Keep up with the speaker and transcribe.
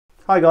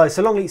Hi guys,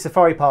 so Longleat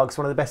Safari Park is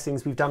one of the best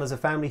things we've done as a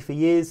family for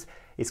years.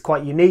 It's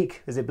quite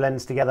unique as it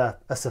blends together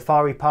a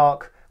safari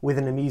park with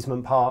an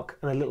amusement park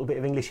and a little bit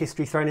of English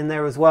history thrown in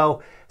there as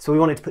well. So we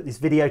wanted to put this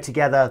video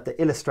together that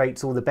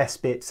illustrates all the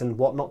best bits and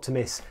what not to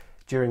miss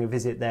during a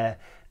visit there.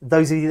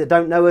 Those of you that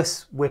don't know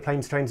us, we're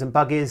Planes, Trains and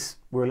Buggies.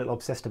 We're a little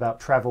obsessed about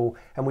travel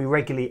and we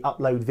regularly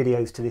upload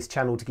videos to this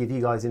channel to give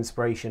you guys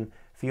inspiration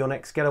for your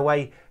next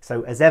getaway.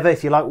 So as ever,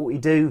 if you like what we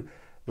do,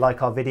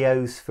 like our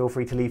videos, feel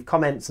free to leave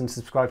comments and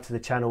subscribe to the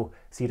channel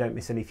so you don't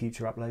miss any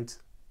future uploads.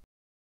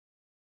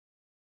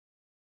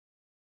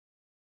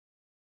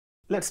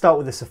 Let's start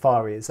with the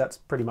safari, as that's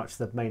pretty much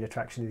the main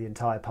attraction of the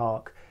entire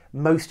park.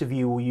 Most of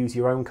you will use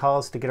your own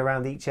cars to get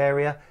around each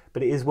area,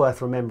 but it is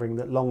worth remembering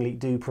that Longleat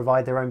do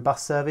provide their own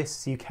bus service,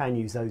 so you can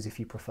use those if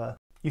you prefer.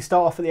 You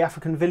start off at the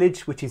African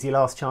village, which is your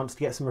last chance to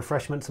get some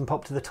refreshments and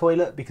pop to the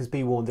toilet, because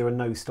be warned, there are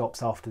no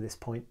stops after this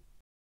point.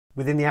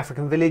 Within the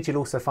African village, you'll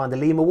also find the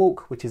lemur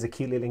walk, which is a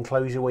cute little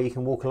enclosure where you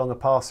can walk along a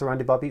path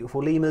surrounded by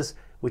beautiful lemurs,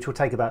 which will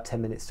take about 10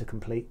 minutes to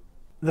complete.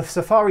 The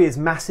safari is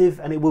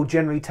massive and it will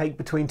generally take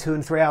between 2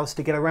 and 3 hours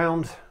to get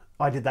around.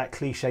 I did that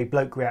cliche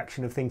bloke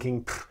reaction of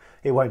thinking,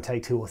 it won't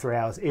take 2 or 3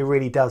 hours. It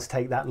really does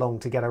take that long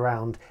to get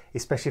around,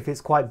 especially if it's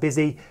quite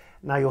busy.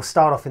 Now you'll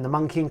start off in the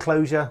monkey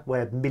enclosure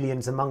where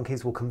millions of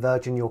monkeys will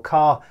converge in your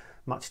car,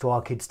 much to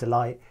our kids'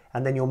 delight,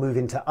 and then you'll move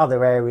into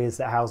other areas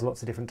that house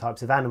lots of different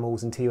types of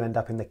animals until you end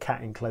up in the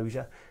cat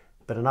enclosure.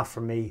 But enough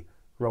from me,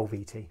 roll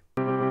VT.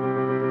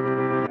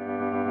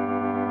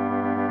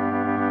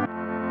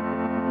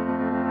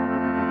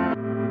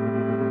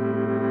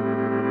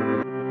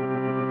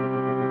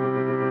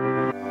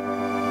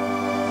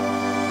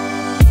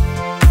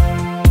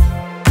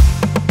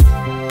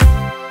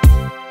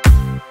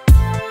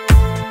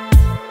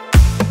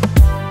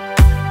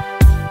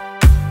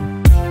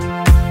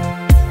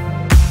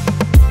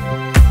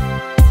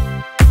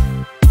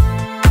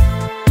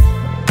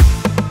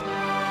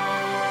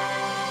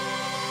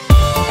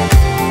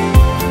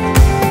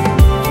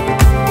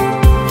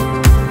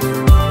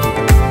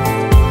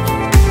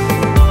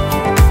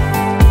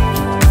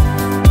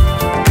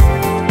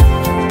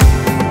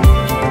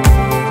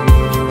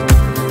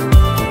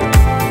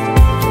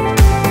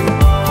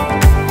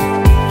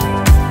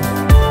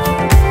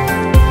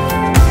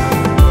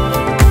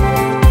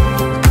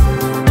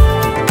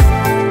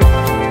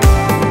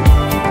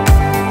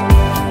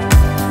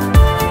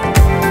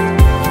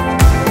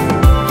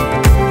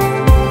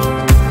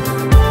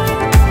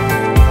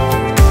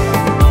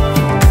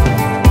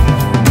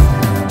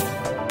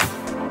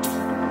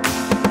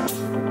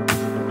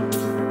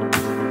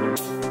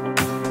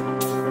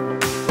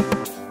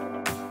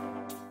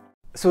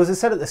 So as I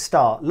said at the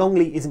start,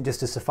 Longleat isn't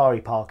just a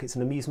safari park, it's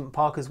an amusement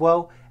park as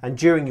well. And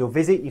during your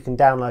visit, you can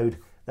download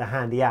the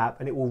handy app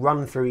and it will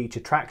run through each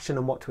attraction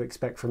and what to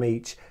expect from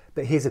each.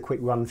 But here's a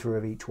quick run through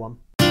of each one.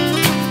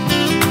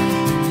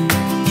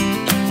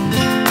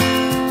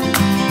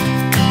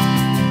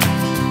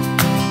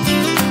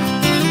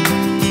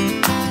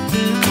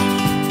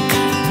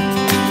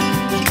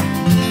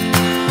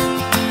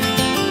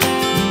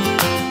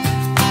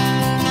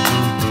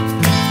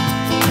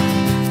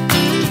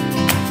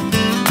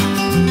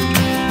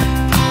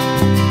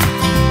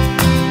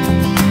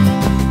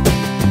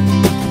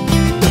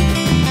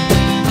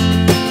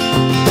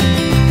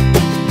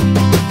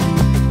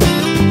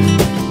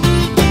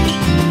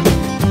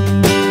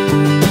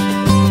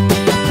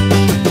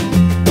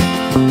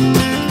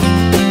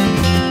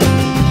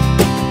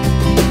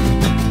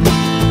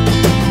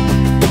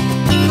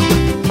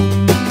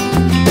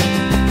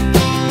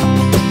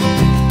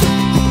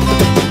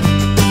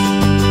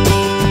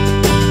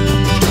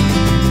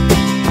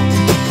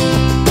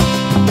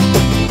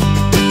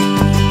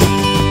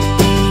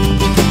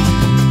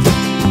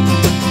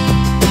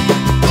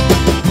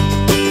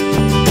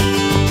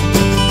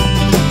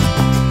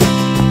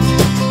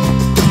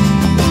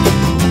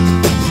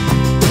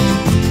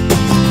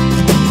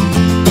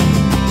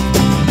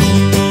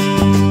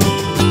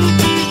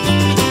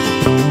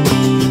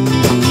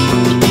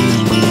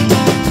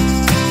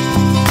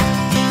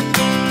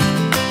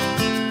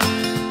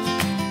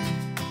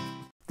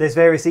 There's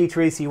various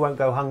eateries so you won't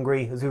go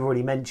hungry. As we've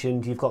already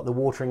mentioned, you've got the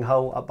watering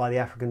hole up by the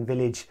African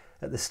village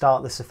at the start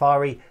of the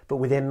safari, but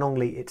within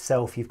Longleat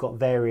itself you've got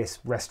various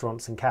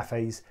restaurants and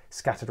cafes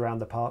scattered around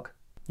the park.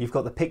 You've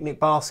got the picnic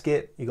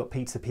basket, you've got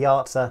Pizza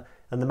Piazza,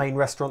 and the main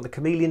restaurant, the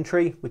Chameleon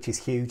Tree, which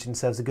is huge and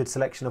serves a good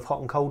selection of hot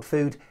and cold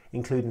food,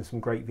 including some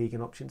great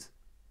vegan options.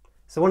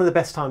 So one of the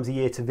best times of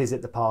year to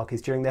visit the park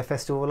is during their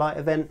Festival of Light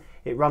event.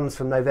 It runs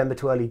from November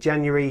to early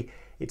January.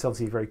 It's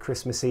obviously very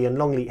Christmassy, and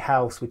Longleat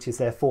House, which is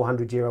their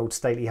 400-year-old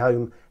stately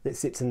home that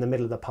sits in the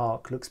middle of the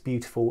park, looks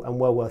beautiful and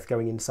well worth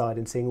going inside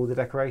and seeing all the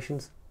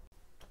decorations.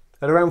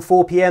 At around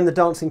 4 PM, the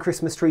dancing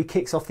Christmas tree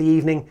kicks off the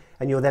evening,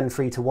 and you're then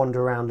free to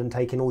wander around and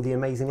take in all the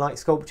amazing light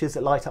sculptures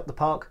that light up the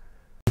park.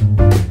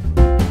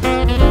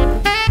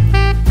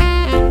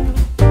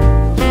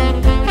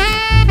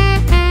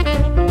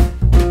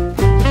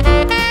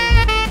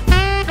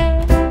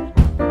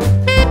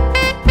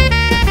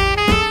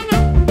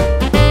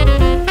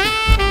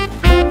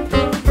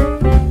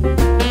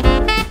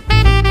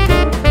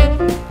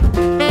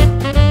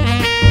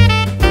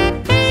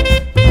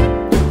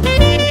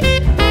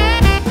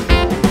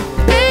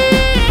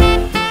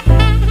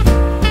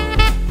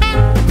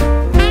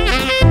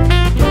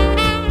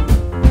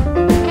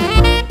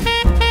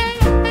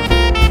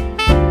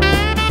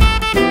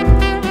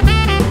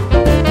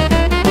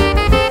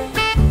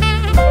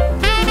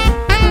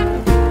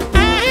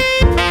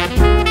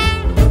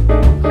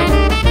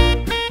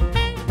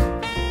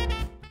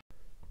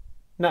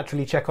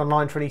 naturally check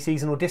online for any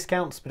seasonal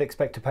discounts, but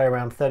expect to pay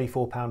around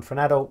 £34 for an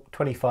adult,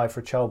 £25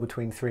 for a child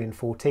between 3 and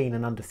 14,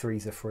 and under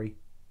 3s are free.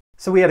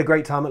 So we had a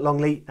great time at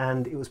Longleat,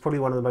 and it was probably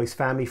one of the most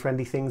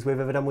family-friendly things we've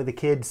ever done with the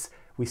kids.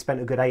 We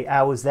spent a good 8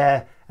 hours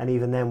there, and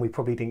even then we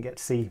probably didn't get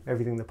to see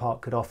everything the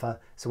park could offer.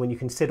 So when you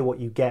consider what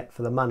you get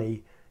for the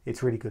money,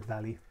 it's really good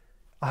value.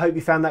 I hope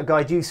you found that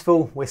guide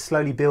useful. We're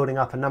slowly building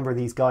up a number of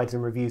these guides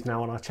and reviews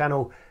now on our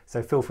channel,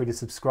 so feel free to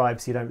subscribe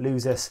so you don't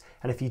lose us.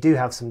 And if you do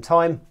have some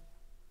time,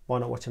 why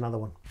not watch another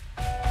one?